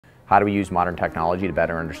How do we use modern technology to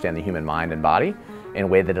better understand the human mind and body in a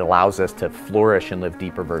way that allows us to flourish and live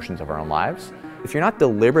deeper versions of our own lives? If you're not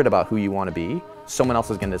deliberate about who you want to be, someone else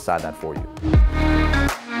is going to decide that for you.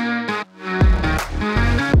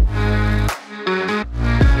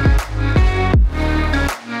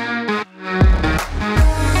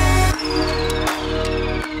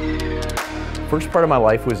 First part of my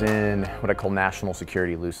life was in what I call national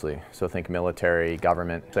security loosely. So think military,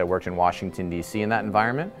 government. So I worked in Washington, D.C. in that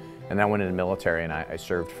environment, and then I went into the military and I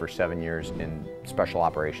served for 7 years in special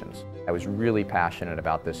operations. I was really passionate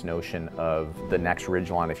about this notion of the next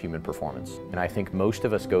ridgeline of human performance. And I think most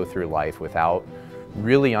of us go through life without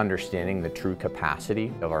really understanding the true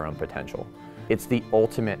capacity of our own potential. It's the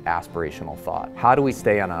ultimate aspirational thought. How do we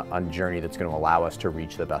stay on a journey that's going to allow us to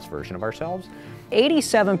reach the best version of ourselves?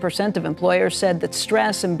 87% of employers said that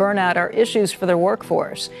stress and burnout are issues for their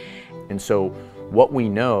workforce. And so what we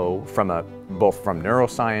know from both from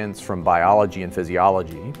neuroscience, from biology and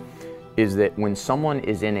physiology, is that when someone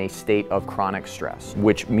is in a state of chronic stress,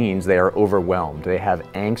 which means they are overwhelmed, they have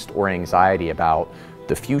angst or anxiety about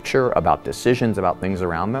the future, about decisions, about things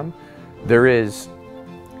around them, there is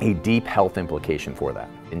a deep health implication for that.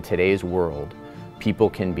 In today's world, people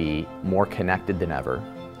can be more connected than ever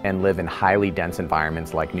and live in highly dense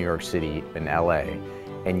environments like New York City and LA,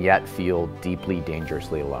 and yet feel deeply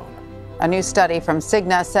dangerously alone. A new study from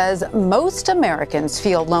Cigna says most Americans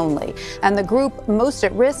feel lonely, and the group most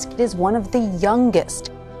at risk is one of the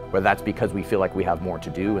youngest. Whether that's because we feel like we have more to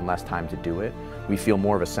do and less time to do it, we feel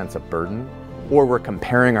more of a sense of burden, or we're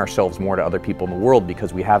comparing ourselves more to other people in the world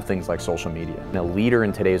because we have things like social media. And a leader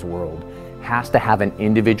in today's world has to have an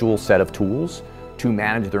individual set of tools to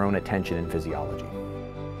manage their own attention and physiology.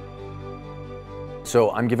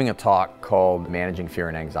 So I'm giving a talk called Managing Fear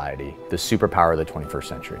and Anxiety, the Superpower of the 21st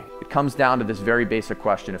Century. It comes down to this very basic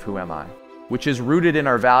question of who am I? Which is rooted in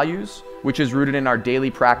our values, which is rooted in our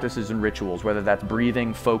daily practices and rituals, whether that's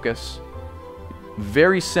breathing, focus.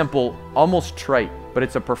 Very simple, almost trite, but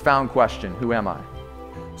it's a profound question, who am I?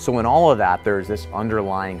 So in all of that, there's this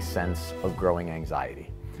underlying sense of growing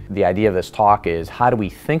anxiety. The idea of this talk is, how do we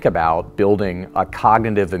think about building a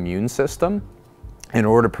cognitive immune system in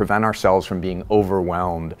order to prevent ourselves from being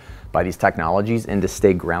overwhelmed by these technologies and to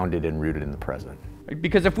stay grounded and rooted in the present?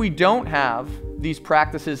 Because if we don't have these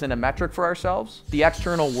practices and a metric for ourselves, the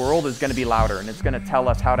external world is going to be louder and it's going to tell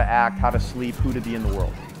us how to act, how to sleep, who to be in the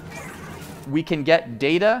world. We can get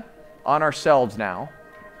data on ourselves now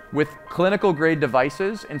with clinical grade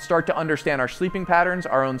devices and start to understand our sleeping patterns,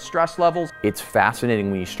 our own stress levels. It's fascinating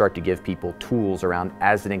when you start to give people tools around,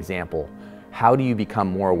 as an example, how do you become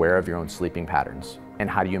more aware of your own sleeping patterns and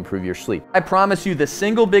how do you improve your sleep? I promise you the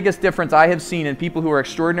single biggest difference I have seen in people who are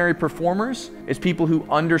extraordinary performers is people who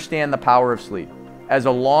understand the power of sleep as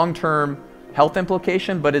a long-term health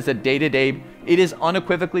implication, but as a day-to-day, it is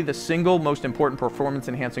unequivocally the single most important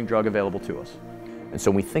performance-enhancing drug available to us. And so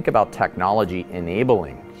when we think about technology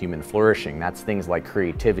enabling human flourishing, that's things like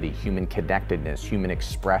creativity, human connectedness, human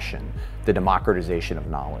expression, the democratization of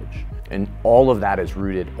knowledge. And all of that is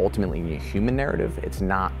rooted ultimately in a human narrative. It's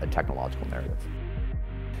not a technological narrative.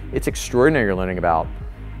 It's extraordinary learning about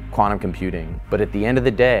quantum computing, but at the end of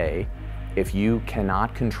the day, if you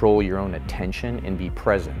cannot control your own attention and be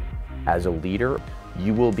present as a leader,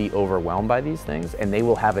 you will be overwhelmed by these things and they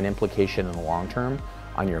will have an implication in the long term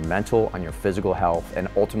on your mental, on your physical health, and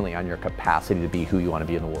ultimately on your capacity to be who you want to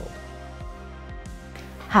be in the world.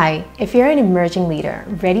 Hi, if you're an emerging leader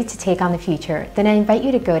ready to take on the future, then I invite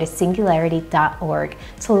you to go to singularity.org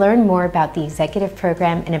to learn more about the executive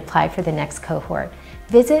program and apply for the next cohort.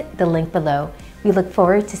 Visit the link below. We look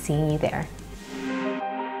forward to seeing you there.